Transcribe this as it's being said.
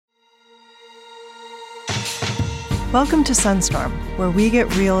Welcome to Sunstorm, where we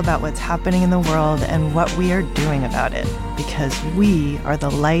get real about what's happening in the world and what we are doing about it, because we are the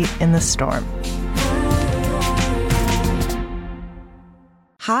light in the storm.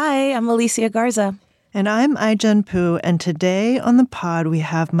 Hi, I'm Alicia Garza. And I'm Ai-jen Poo, and today on the pod we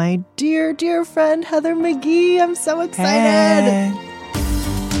have my dear, dear friend Heather McGhee. I'm so excited! Hey.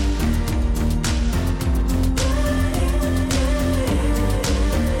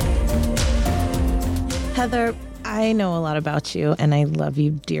 Heather, I know a lot about you and I love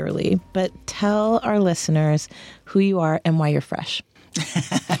you dearly, but tell our listeners who you are and why you're fresh.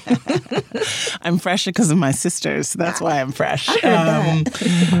 I'm fresh because of my sisters. That's why I'm fresh. I heard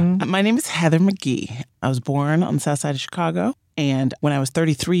that. My name is Heather McGhee. I was born on the south side of Chicago. And when I was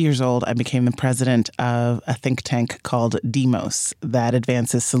 33 years old, I became the president of a think tank called Demos that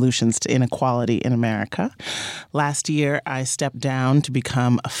advances solutions to inequality in America. Last year, I stepped down to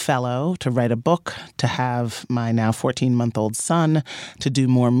become a fellow, to write a book, to have my now 14-month-old son, to do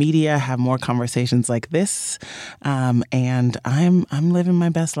more media, have more conversations like this. And I'm living my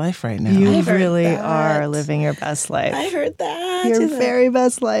best life right now. You really are living your best life. I heard that. Your very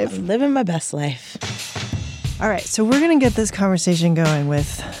best life. I'm living my best life. All right, so we're going to get this conversation going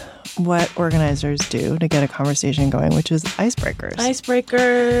with what organizers do to get a conversation going, which is icebreakers.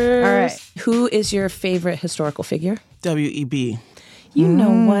 Icebreakers. All right. Who is your favorite historical figure? W.E.B. You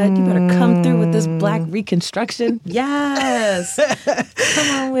know what? You better come through with this Black reconstruction. Yes.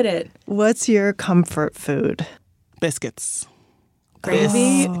 Come on with it. What's your comfort food? Biscuits.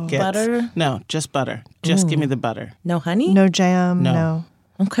 Gravy, Biscuits. butter. No, just butter. Just give me the butter. No honey? No jam? No.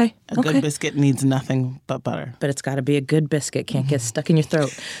 Okay. A good biscuit needs nothing but butter. But it's got to be a good biscuit. Can't get stuck in your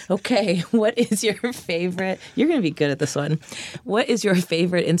throat. Okay. What is your favorite? You're going to be good at this one. What is your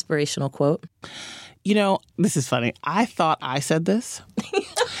favorite inspirational quote? You know, this is funny. I thought I said this,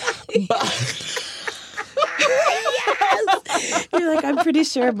 but... You're like, I'm pretty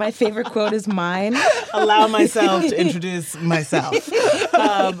sure my favorite quote is mine. Allow myself to introduce myself.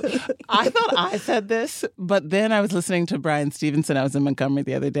 I thought I said this, but then I was listening to Brian Stevenson. I was in Montgomery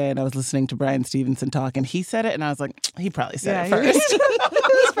the other day, and I was listening to Brian Stevenson talk, and he said it, and I was like, he probably said it first.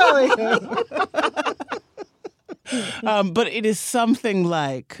 It's probably him. But it is something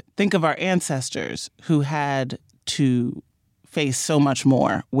like, think of our ancestors who had to face so much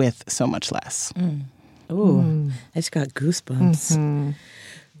more with so much less. Ooh, I just got goosebumps.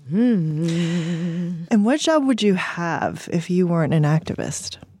 And what job would you have if you weren't an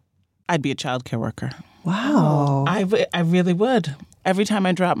activist? I'd be a childcare worker. Wow. I really would. Every time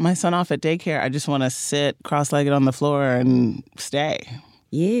I drop my son off at daycare, I just want to sit cross-legged on the floor and stay.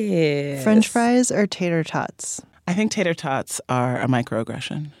 Yeah. French fries or tater tots? I think tater tots are a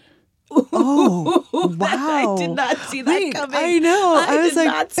microaggression. Oh, wow. I did not see that coming. I know. I was did like,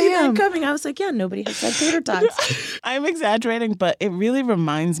 not see bam. that coming. I was like, yeah, nobody has said tater tots. I'm exaggerating, but it really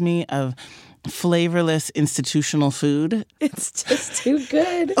reminds me of flavorless institutional food. It's just too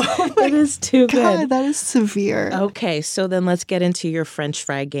good. It is too God, good. that is severe. Okay, so then let's get into your French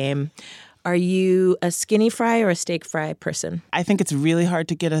fry game. Are you a skinny fry or a steak fry person? I think it's really hard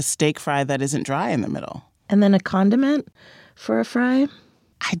to get a steak fry that isn't dry in the middle. And then a condiment for a fry?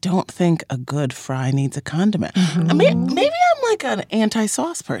 I don't think a good fry needs a condiment. I mean, maybe I'm like an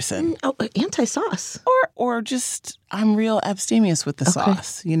anti-sauce person. Oh, anti-sauce. Or just I'm real abstemious with the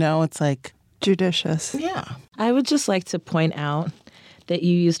sauce. You know, it's like... Judicious. Yeah. I would just like to point out that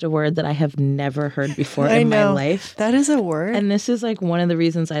you used a word that I have never heard before in my life. That is a word. And this is like one of the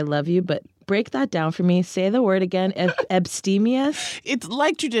reasons I love you, but break that down for me. Say the word again. Abstemious? It's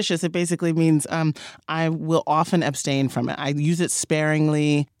like judicious. It basically means I will often abstain from it. I use it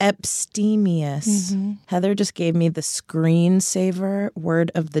sparingly. Abstemious. Heather just gave me the screensaver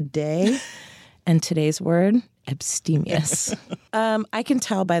word of the day. And today's word, abstemious. I can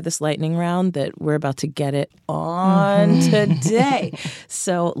tell by this lightning round that we're about to get it on today.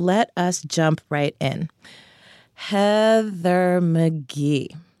 So let us jump right in. Heather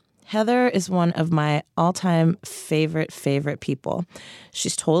McGhee. Heather is one of my all-time favorite people.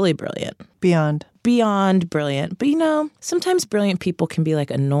 She's totally brilliant. Beyond brilliant. But, you know, sometimes brilliant people can be, like,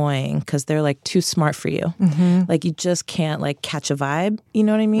 annoying because they're, like, too smart for you. Like, you just can't, like, catch a vibe. You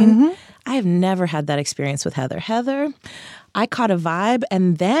know what I mean? I have never had that experience with Heather. Heather, I caught a vibe,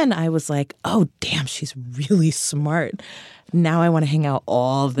 and then I was like, oh, damn, she's really smart. Now I want to hang out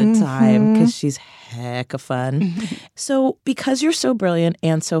all the time because she's hecka fun. So because you're so brilliant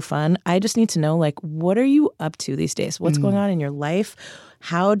and so fun, I just need to know, like, what are you up to these days? What's going on in your life?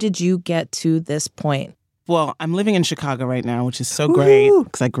 How did you get to this point? Well, I'm living in Chicago right now, which is so great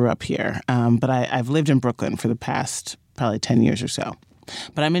because I grew up here. But I've lived in Brooklyn for the past probably 10 years or so.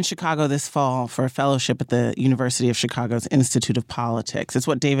 But I'm in Chicago this fall for a fellowship at the University of Chicago's Institute of Politics. It's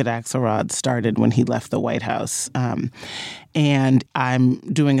what David Axelrod started when he left the White House. And I'm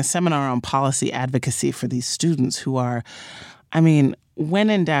doing a seminar on policy advocacy for these students who are, when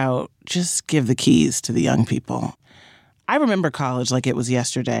in doubt, just give the keys to the young people. I remember college like it was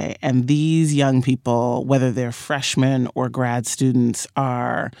yesterday, and these young people, whether they're freshmen or grad students,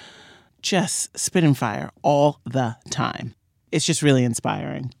 are just spitting fire all the time. It's just really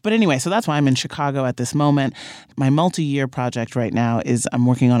inspiring. But anyway, so that's why I'm in Chicago at this moment. My multi-year project right now is I'm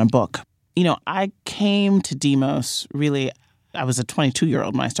working on a book. I came to Demos really, I was a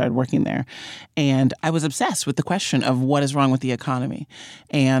 22-year-old when I started working there. And I was obsessed with the question of what is wrong with the economy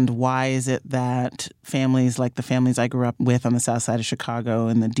and why is it that families like the families I grew up with on the south side of Chicago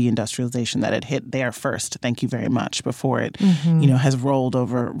and the deindustrialization that had hit there first, thank you very much, before it, has rolled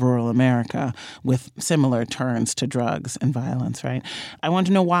over rural America with similar turns to drugs and violence, right? I wanted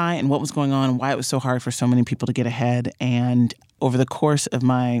to know why and what was going on and why it was so hard for so many people to get ahead. And over the course of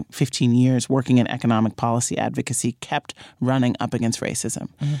my 15 years working in economic policy advocacy, kept running up against racism.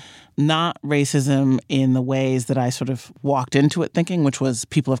 Not racism in the ways that I sort of walked into it thinking, which was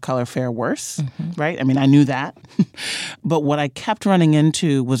people of color fare worse, right? I knew that. But what I kept running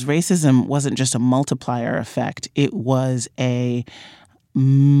into was racism wasn't just a multiplier effect. It was a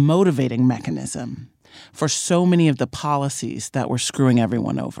motivating mechanism for so many of the policies that were screwing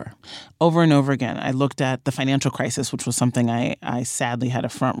everyone over. Over and over again, I looked at the financial crisis, which was something I sadly had a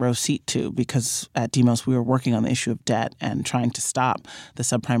front row seat to because at Demos we were working on the issue of debt and trying to stop the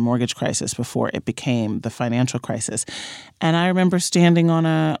subprime mortgage crisis before it became the financial crisis. And I remember standing on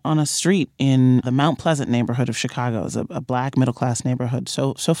a street in the Mount Pleasant neighborhood of Chicago. It was a black middle-class neighborhood,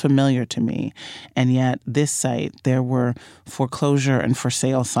 so familiar to me. And yet this site, there were foreclosure and for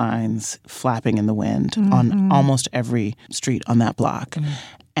sale signs flapping in the wind on almost every street on that block.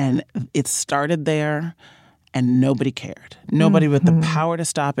 And it started there, and nobody cared. Nobody with the power to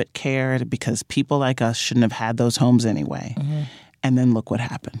stop it cared because people like us shouldn't have had those homes anyway. And then look what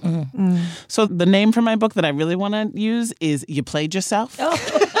happened. So the name for my book that I really want to use is You Played Yourself. Oh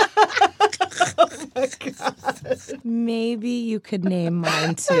my God. Maybe you could name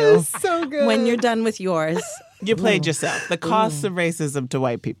mine too. So good. When you're done with yours. You Played Yourself. The costs of racism to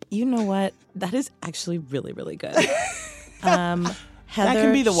white people. You know what? That is actually really, really good. Heather that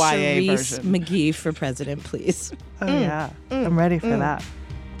can be the YA Sharice version. McGhee for president, please. Oh, yeah. I'm ready for that.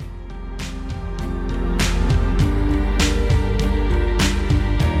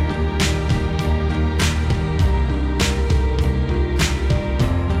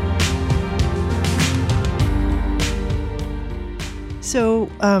 So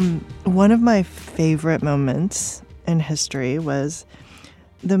one of my favorite moments in history was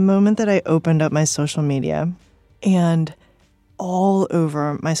the moment that I opened up my social media, and all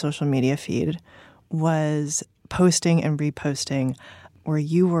over my social media feed was posting and reposting where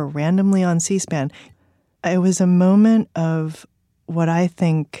you were randomly on C-SPAN. It was a moment of what I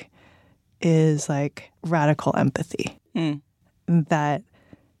think is like radical empathy. That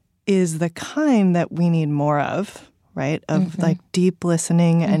is the kind that we need more of. Right? Of like deep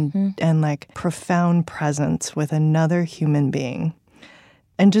listening and like profound presence with another human being.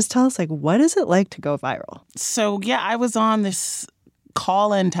 And just tell us, like, what is it like to go viral? So, yeah, I was on this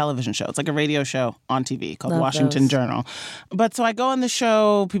call-in television show. It's like a radio show on TV called Love Washington those. Journal. But so I go on the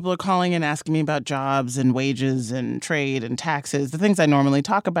show, people are calling in asking me about jobs and wages and trade and taxes, the things I normally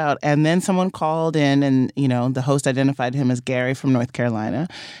talk about. And then someone called in and, the host identified him as Gary from North Carolina.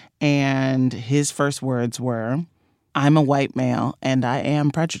 And his first words were, "I'm a white male and I am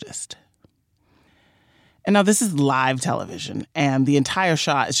prejudiced." And now this is live television, and the entire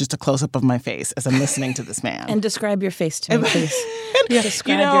shot is just a close-up of my face as I'm listening to this man. And describe your face to me, please.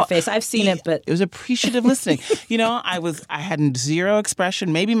 Describe your face. I've seen it, but it was appreciative listening. I had zero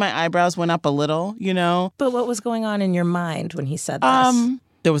expression. Maybe my eyebrows went up a little, But what was going on in your mind when he said this?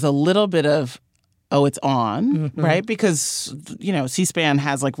 There was a little bit of, oh, it's on, right? Because, C-SPAN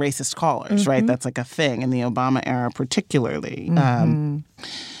has like racist callers, right? That's like a thing in the Obama era particularly.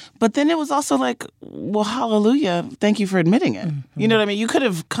 But then it was also like, well, hallelujah, thank you for admitting it. You know what I mean? You could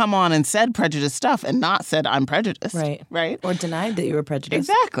have come on and said prejudiced stuff and not said I'm prejudiced. Right? Or denied that you were prejudiced.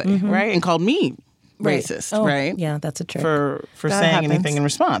 Exactly, right? And called me racist, right? Yeah, that's a trick. For That saying happens. anything in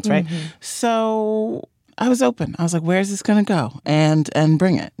response, right? So I was open. I was like, where's this going to go? And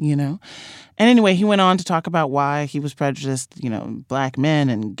bring it, And anyway, he went on to talk about why he was prejudiced, black men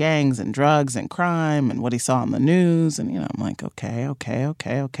and gangs and drugs and crime and what he saw on the news. And, I'm like, okay.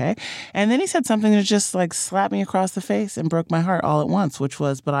 And then he said something that just like slapped me across the face and broke my heart all at once, which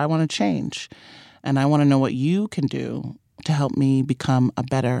was, but I want to change. And I want to know what you can do to help me become a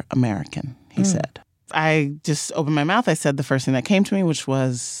better American, he said. I just opened my mouth. I said the first thing that came to me, which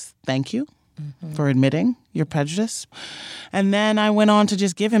was, thank you for admitting your prejudice. And then I went on to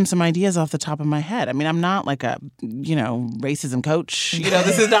just give him some ideas off the top of my head. I mean, I'm not like a, racism coach.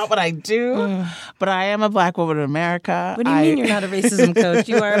 This is not what I do. But I am a Black woman in America. What do you mean you're not a racism coach?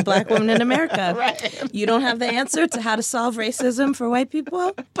 You are a Black woman in America. Right. You don't have the answer to how to solve racism for white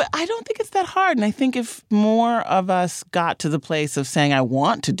people? But I don't think it's that hard. And I think if more of us got to the place of saying, I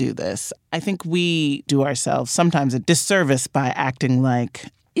want to do this, I think we do ourselves sometimes a disservice by acting like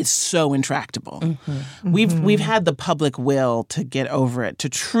it's so intractable. We've had the public will to get over it, to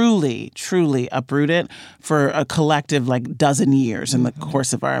truly, truly uproot it for a collective dozen years in the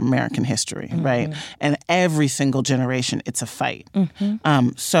course of our American history, right? And every single generation, it's a fight.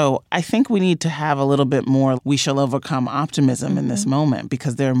 So I think we need to have a little bit more we shall overcome optimism in this moment,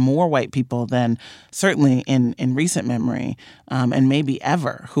 because there are more white people than certainly in recent memory and maybe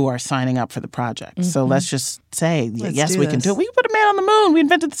ever who are signing up for the project. So let's just say, yes, we can do it. We can put a man on the moon. We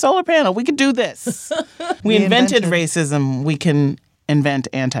invented the solar panel. We could do this. We invented racism. We can invent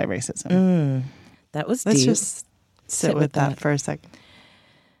anti-racism. That was Let's deep. just sit with that for a second.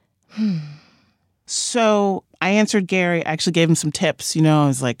 So I answered Gary. I actually gave him some tips. I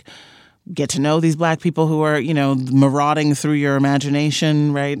was like, get to know these Black people who are, marauding through your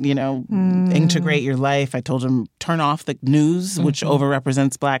imagination, right? Integrate your life. I told him, turn off the news, which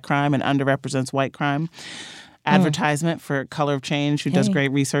overrepresents Black crime and underrepresents white crime. Advertisement for Color of Change, who does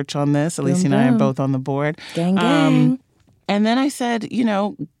great research on this. Alicia and I are both on the board. Gang, gang. And then I said,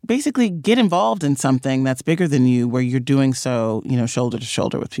 basically get involved in something that's bigger than you, where you're doing so, shoulder to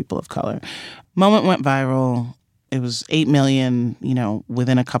shoulder with people of color. Moment went viral. It was 8 million,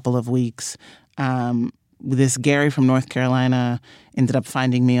 within a couple of weeks. This Gary from North Carolina ended up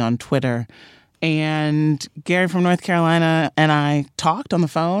finding me on Twitter. And Gary from North Carolina and I talked on the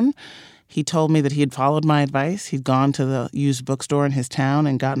phone. He told me that he had followed my advice. He'd gone to the used bookstore in his town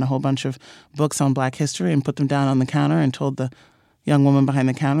and gotten a whole bunch of books on Black history and put them down on the counter and told the young woman behind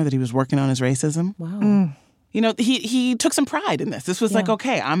the counter that he was working on his racism. Wow. He took some pride in this. This was like,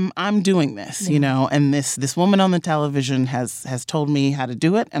 okay, I'm doing this, and this woman on the television has told me how to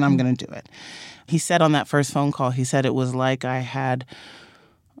do it, and I'm going to do it. He said on that first phone call, he said it was like I had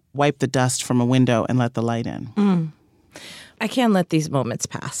wiped the dust from a window and let the light in. I can't let these moments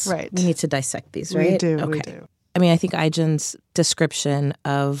pass. Right. We need to dissect these, right? We do. I mean, I think Aijen's description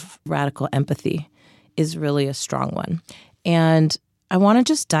of radical empathy is really a strong one. And I want to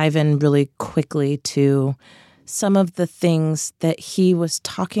just dive in really quickly to some of the things that he was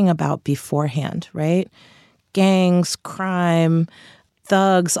talking about beforehand, right? Gangs, crime,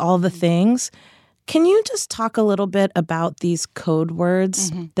 thugs, all the things. Can you just talk a little bit about these code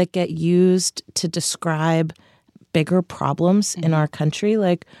words that get used to describe bigger problems in our country?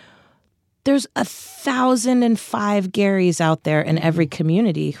 Like, there's 1,005 Garys out there in every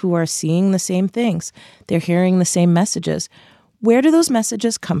community who are seeing the same things. They're hearing the same messages. Where do those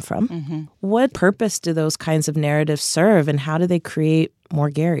messages come from? What purpose do those kinds of narratives serve, and how do they create more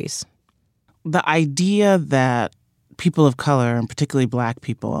Garys? The idea that people of color, and particularly Black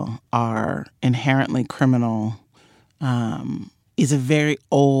people, are inherently criminal is a very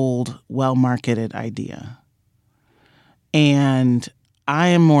old, well-marketed idea. And I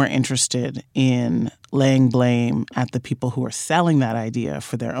am more interested in laying blame at the people who are selling that idea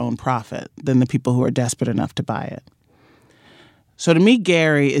for their own profit than the people who are desperate enough to buy it. So to me,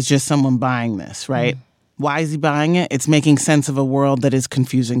 Gary is just someone buying this, right? Why is he buying it? It's making sense of a world that is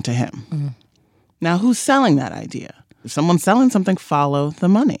confusing to him. Now, who's selling that idea? If someone's selling something, follow the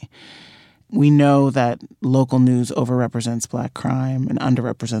money. We know that local news overrepresents Black crime and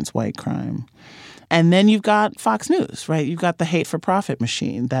underrepresents white crime. And then you've got Fox News, right? You've got the hate for profit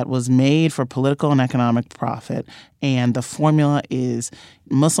machine that was made for political and economic profit. And the formula is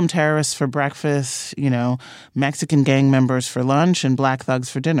Muslim terrorists for breakfast, Mexican gang members for lunch, and Black thugs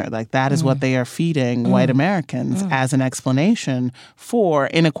for dinner. Like, that is what they are feeding white Americans as an explanation for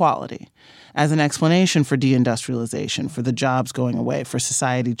inequality, as an explanation for deindustrialization, for the jobs going away, for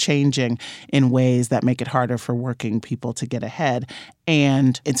society changing in ways that make it harder for working people to get ahead.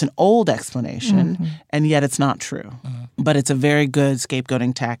 And it's an old explanation, and yet it's not true. But it's a very good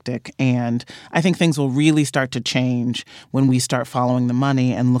scapegoating tactic. And I think things will really start to change when we start following the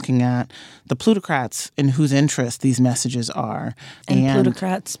money and looking at the plutocrats in whose interest these messages are. And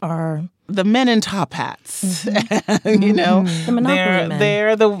plutocrats are? the men in top hats, you know, the monopoly men.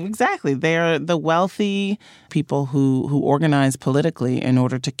 They're the wealthy people who organize politically in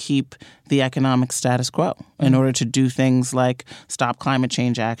order to keep the economic status quo, in order to do things like stop climate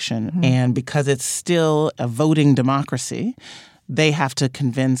change action. And because it's still a voting democracy, they have to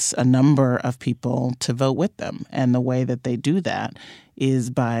convince a number of people to vote with them. And the way that they do that is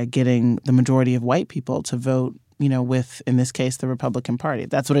by getting the majority of white people to vote, you know, with, in this case, the Republican Party.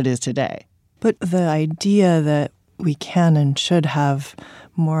 That's what it is today. But the idea that we can and should have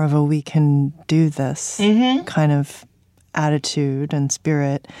more of a we can do this kind of attitude and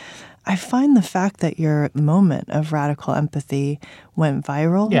spirit, I find the fact that your moment of radical empathy went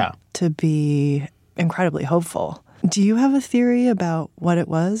viral to be incredibly hopeful. Do you have a theory about what it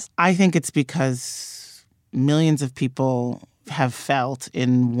was? I think it's because millions of people have felt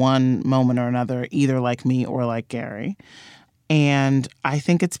in one moment or another, either like me or like Gary. And I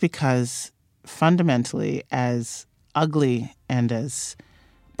think it's because fundamentally, as ugly and as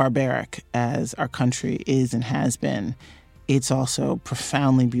barbaric as our country is and has been, it's also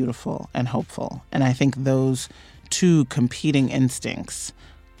profoundly beautiful and hopeful. And I think those two competing instincts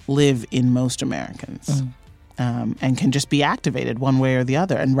live in most Americans. And can just be activated one way or the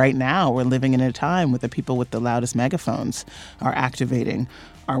other. And right now, we're living in a time where the people with the loudest megaphones are activating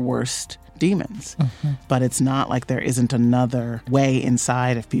our worst demons. But it's not like there isn't another way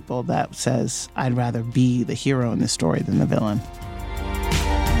inside of people that says, I'd rather be the hero in this story than the villain.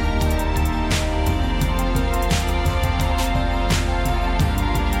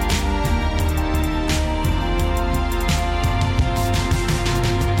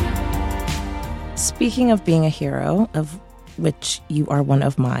 Speaking of being a hero, of which you are one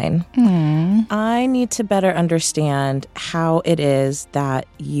of mine, I need to better understand how it is that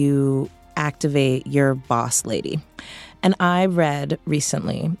you activate your boss lady. And I read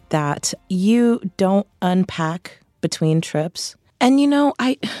recently that you don't unpack between trips. And, you know,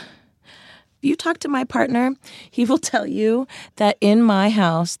 you talk to my partner, he will tell you that in my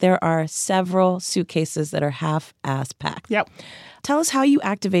house, there are several suitcases that are half-ass packed. Yep. Tell us how you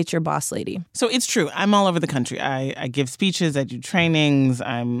activate your boss lady. So it's true. I'm all over the country. I give speeches, I do trainings,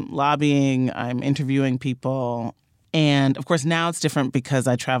 I'm lobbying, I'm interviewing people. And of course, now it's different because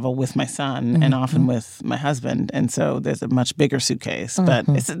I travel with my son and often with my husband. And so there's a much bigger suitcase. But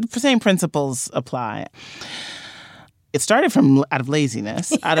it's the same principles apply. It started from out of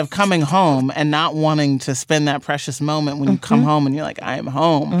laziness, out of coming home and not wanting to spend that precious moment when you come home and you're like, I am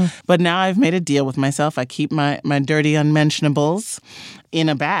home. But now I've made a deal with myself. I keep my dirty unmentionables in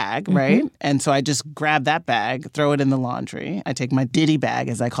a bag, right? And so I just grab that bag, throw it in the laundry. I take my ditty bag,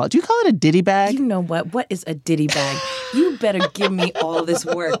 as I call it. Do you call it a ditty bag? You know what? What is a ditty bag? You better give me all this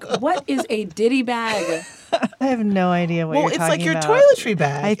work. What is a ditty bag? I have no idea what you're talking about. Well, it's like your toiletry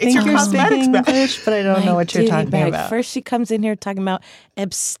bag. I think you're speaking English, but I don't know what you're talking about. First she comes in here talking about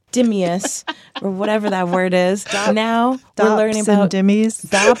abstemious, or whatever that word is. Now we're learning about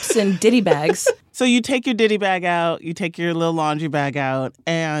dops and ditty bags. So you take your ditty bag out, you take your little laundry bag out,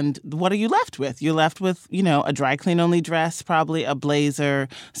 and what are you left with? You're left with, you know, a dry clean only dress, probably a blazer,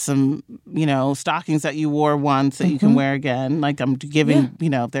 some, you know, stockings that you wore once that you can wear again. Like I'm giving, you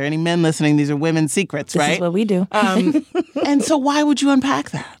know, if there are any men listening, these are women's secrets, right? This is what we do. And so why would you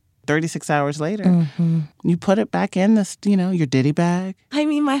unpack that? 36 hours later, you put it back in this, you know, your ditty bag. I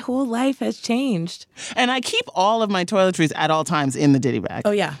mean, my whole life has changed. And I keep all of my toiletries at all times in the ditty bag.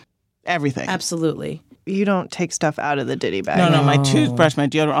 Oh, yeah. Everything. Absolutely. You don't take stuff out of the ditty bag. No, my toothbrush, my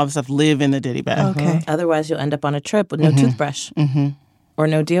deodorant, all the stuff live in the ditty bag. Okay. Otherwise, you'll end up on a trip with no toothbrush or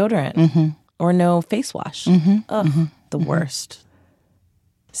no deodorant or no face wash. Ugh, the worst.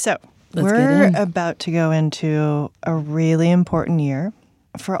 So we're about to go into a really important year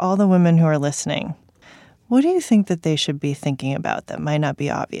for all the women who are listening. What do you think that they should be thinking about that might not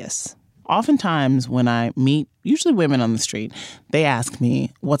be obvious? Oftentimes when I meet, usually women on the street, they ask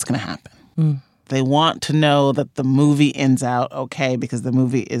me, what's going to happen? They want to know that the movie ends out okay because the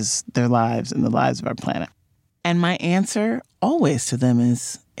movie is their lives and the lives of our planet. And my answer always to them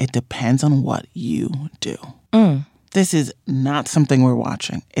is, it depends on what you do. This is not something we're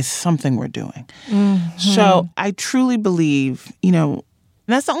watching. It's something we're doing. So I truly believe, you know,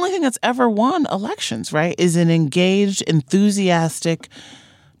 that's the only thing that's ever won elections, right, is an engaged, enthusiastic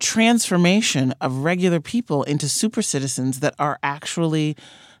transformation of regular people into super citizens that are actually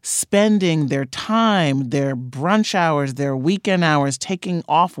spending their time, their brunch hours, their weekend hours, taking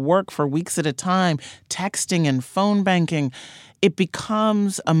off work for weeks at a time, texting and phone banking. It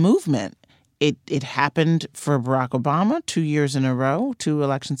becomes a movement. It happened for Barack Obama 2 years in a row, 2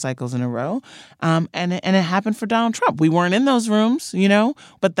 election cycles in a row. And it happened for Donald Trump. We weren't in those rooms,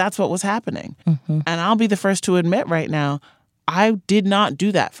 but that's what was happening. And I'll be the first to admit right now, I did not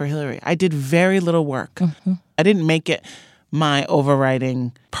do that for Hillary. I did very little work. I didn't make it my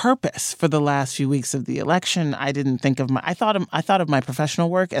overriding purpose for the last few weeks of the election. I didn't think of I thought of my professional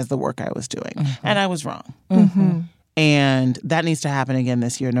work as the work I was doing. And I was wrong. And that needs to happen again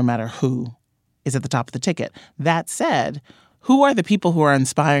this year, no matter who is at the top of the ticket. That said, who are the people who are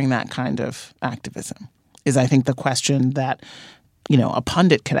inspiring that kind of activism is, I think, the question that a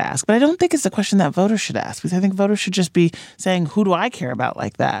pundit could ask. But I don't think it's a question that voters should ask, because I think voters should just be saying, who do I care about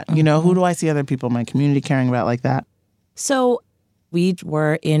like that? Who do I see other people in my community caring about like that? So we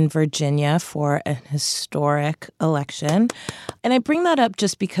were in Virginia for an historic election. And I bring that up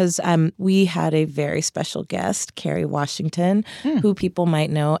just because we had a very special guest, Kerry Washington, who people might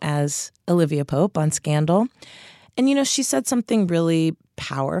know as Olivia Pope on Scandal. And, she said something really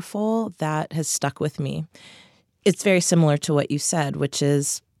powerful that has stuck with me. It's very similar to what you said, which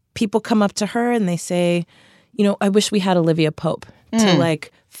is people come up to her and they say, I wish we had Olivia Pope to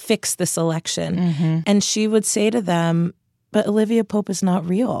fix this election. And she would say to them, but Olivia Pope is not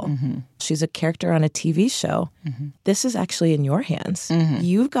real. She's a character on a TV show. This is actually in your hands.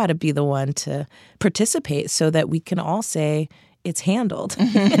 You've got to be the one to participate so that we can all say it's handled.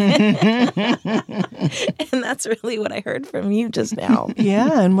 And that's really what I heard from you just now.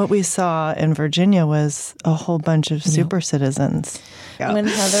 Yeah, and what we saw in Virginia was a whole bunch of super citizens. When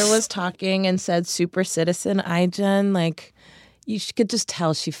Heather was talking and said super citizen, you could just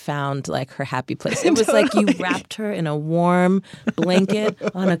tell she found her happy place. It was like you wrapped her in a warm blanket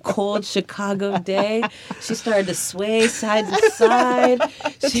on a cold Chicago day. She started to sway side to side.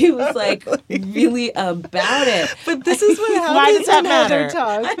 She was really about it. But this is what happens. Why does that matter?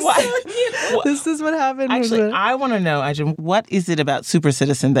 This is what happened. Actually, I want to know, Ajin, what is it about Super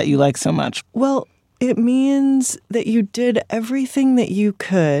Citizen that you like so much? Well, it means that you did everything that you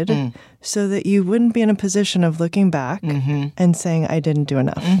could so that you wouldn't be in a position of looking back and saying, I didn't do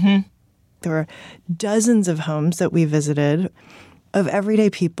enough. There were dozens of homes that we visited of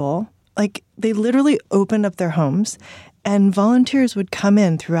everyday people. They literally opened up their homes, and volunteers would come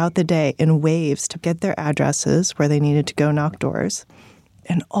in throughout the day in waves to get their addresses where they needed to go knock doors.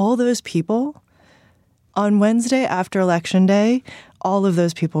 And all those people, on Wednesday after Election Day, all of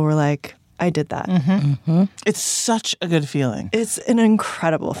those people were like, I did that. It's such a good feeling. It's an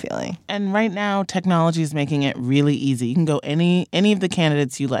incredible feeling. And right now, technology is making it really easy. You can go any of the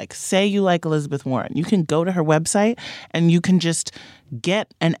candidates you like. Say you like Elizabeth Warren. You can go to her website and you can just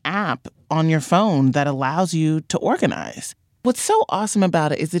get an app on your phone that allows you to organize. What's so awesome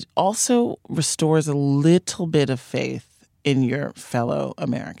about it is it also restores a little bit of faith in your fellow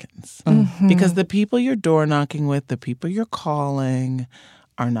Americans. Because the people you're door knocking with, the people you're calling,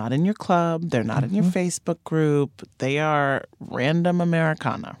 are not in your club. They're not in your Facebook group. They are random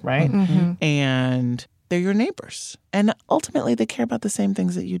Americana, right? And they're your neighbors. And ultimately, they care about the same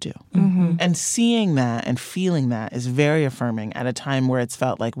things that you do. And seeing that and feeling that is very affirming at a time where it's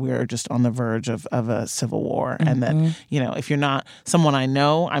felt like we're just on the verge of a civil war. And that, if you're not someone I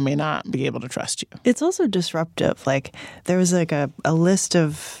know, I may not be able to trust you. It's also disruptive. There was a list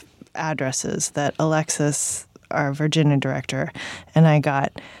of addresses that Alexis, our Virginia director, and I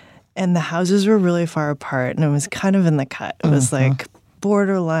got, and the houses were really far apart, and it was kind of in the cut. It was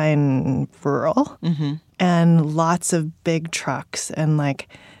borderline rural, and lots of big trucks, and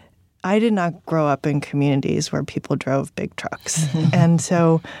I did not grow up in communities where people drove big trucks. And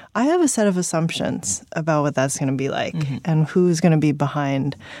so I have a set of assumptions about what that's going to be like and who's going to be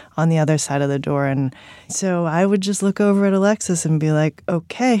behind on the other side of the door. And so I would just look over at Alexis and be like,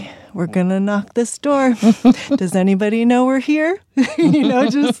 okay, we're going to knock this door. Does anybody know we're here? And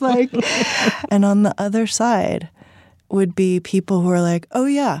on the other side would be people who are like, oh,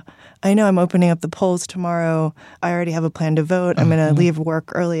 yeah, I know I'm opening up the polls tomorrow. I already have a plan to vote. I'm going to leave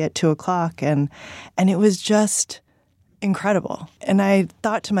work early at 2:00. And it was just incredible. And I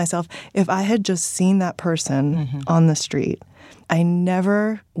thought to myself, if I had just seen that person on the street, I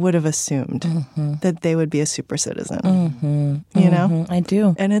never would have assumed that they would be a super citizen. I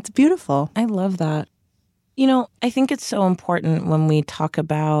do. And it's beautiful. I love that. I think it's so important when we talk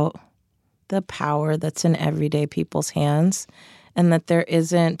about the power that's in everyday people's hands, and that there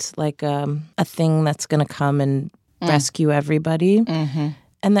isn't a thing that's going to come and rescue everybody.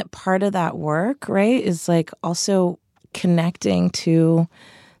 And that part of that work, right, is also connecting to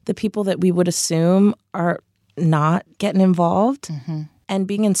the people that we would assume are not getting involved and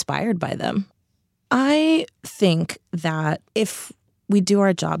being inspired by them. I think that if we do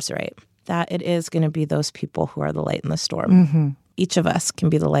our jobs right, that it is going to be those people who are the light in the storm. Each of us can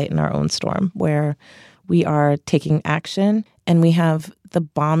be the light in our own storm, where we are taking action, and we have the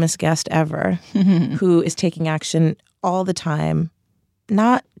bombest guest ever who is taking action all the time,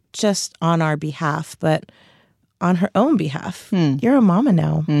 not just on our behalf, but on her own behalf. You're a mama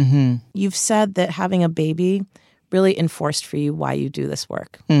now. You've said that having a baby really enforced for you why you do this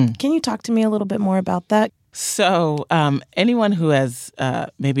work. Can you talk to me a little bit more about that? So anyone who has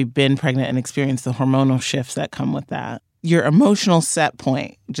maybe been pregnant and experienced the hormonal shifts that come with that, your emotional set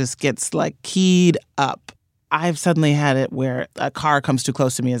point just gets like keyed up. I've suddenly had it where a car comes too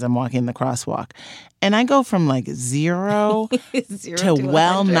close to me as I'm walking the crosswalk. And I go from like zero to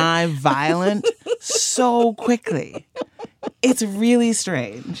well nigh violent so quickly. It's really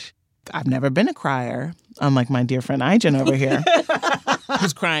strange. I've never been a crier, unlike my dear friend Ijan over here,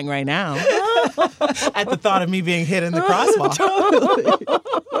 who's crying right now at the thought of me being hit in the crosswalk.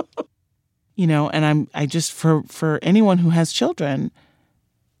 Totally. You know, and I just, for anyone who has children,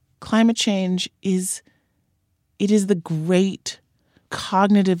 climate change is the great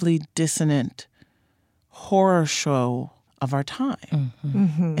cognitively dissonant horror show of our time.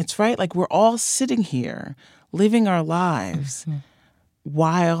 It's right. Like, we're all sitting here living our lives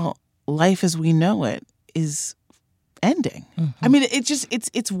while life as we know it is ending. I mean,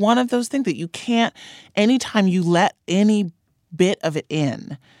 it's one of those things that you can't, anytime you let any bit of it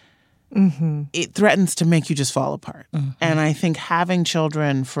in, it threatens to make you just fall apart. And I think having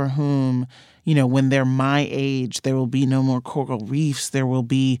children for whom, you know, when they're my age, there will be no more coral reefs, there will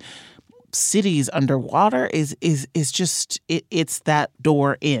be cities underwater, is just, it's that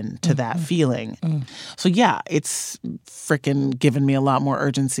door in to that feeling. So yeah, it's freaking given me a lot more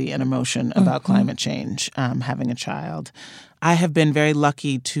urgency and emotion about climate change, having a child. I have been very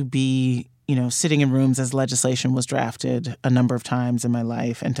lucky to be, you know, sitting in rooms as legislation was drafted a number of times in my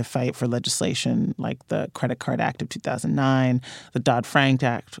life, and to fight for legislation like the Credit Card Act of 2009, the Dodd-Frank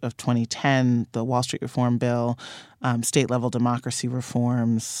Act of 2010, the Wall Street Reform Bill, state-level democracy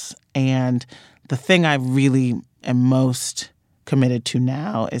reforms. And the thing I really am most committed to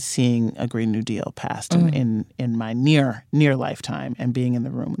now is seeing a Green New Deal passed in my near lifetime, and being in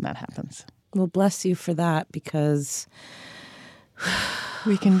the room when that happens. Well, bless you for that, because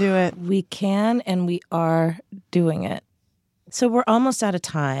we can do it. We can, and we are doing it. So we're almost out of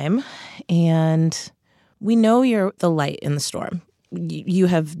time, and we know you're the light in the storm. You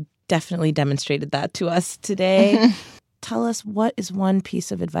have definitely demonstrated that to us today. Tell us, what is one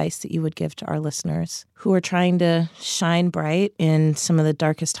piece of advice that you would give to our listeners who are trying to shine bright in some of the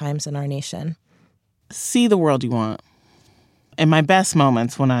darkest times in our nation? See the world you want. In my best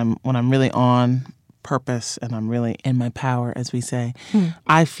moments, when I'm really on purpose and I'm really in my power, as we say,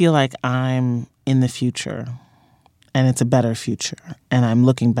 I feel like I'm in the future, and it's a better future. And I'm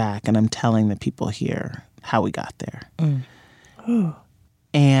looking back and I'm telling the people here how we got there.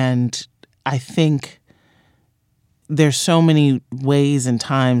 And I think there's so many ways and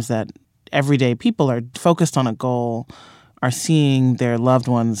times that everyday people are focused on a goal, are seeing their loved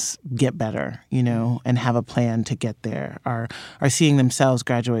ones get better, you know, and have a plan to get there, are seeing themselves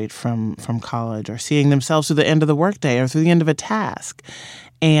graduate from college, or seeing themselves through the end of the workday or through the end of a task.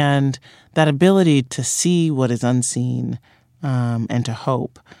 And that ability to see what is unseen, and to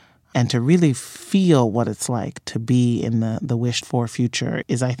hope, and to really feel what it's like to be in the wished-for future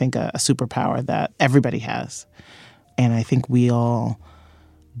is, I think, a superpower that everybody has. And I think we all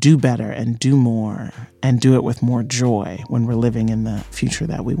do better and do more and do it with more joy when we're living in the future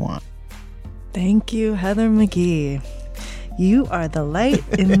that we want. Thank you, Heather McGhee. You are the light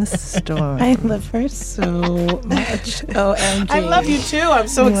in the storm. I love her so much. OMG. I love you too. I'm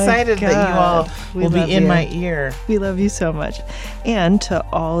so excited that you all will be in my ear. We love you so much. And to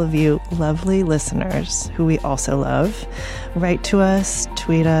all of you lovely listeners who we also love, write to us,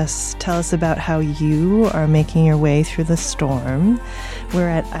 tweet us, tell us about how you are making your way through the storm. We're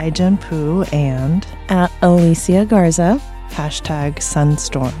at iJenPoo and at Alicia Garza.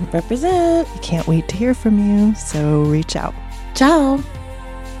 #Sunstorm. Represent. We can't wait to hear from you, so reach out. Ciao.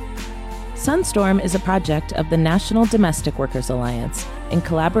 Sunstorm is a project of the National Domestic Workers Alliance in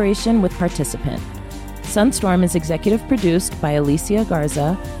collaboration with Participant. Sunstorm is executive produced by Alicia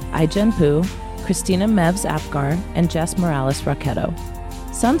Garza, iJenPoo, Christina Mevs Apgar, and Jess Morales Roquetto.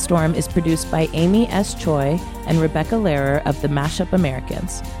 Sunstorm is produced by Amy S. Choi and Rebecca Lehrer of the Mashup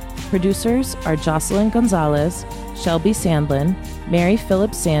Americans. Producers are Jocelyn Gonzalez, Shelby Sandlin, Mary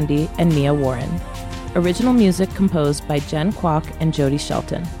Phillips Sandy, and Mia Warren. Original music composed by Jen Kwok and Jody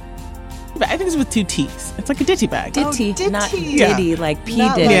Shelton. bag. I think it's with 2 T's. It's like a ditty bag. Ditty, ditty. not Diddy, like P.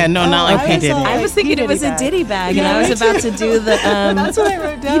 Diddy. Yeah, no, not like P. Diddy. I was thinking it was a Diddy bag, and I was about to do the. That's what I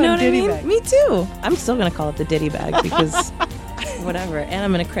wrote down. You know what I Diddy mean? bag. Me too. I'm still gonna call it the Diddy bag because whatever, and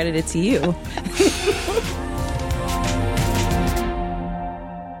I'm gonna credit it to you.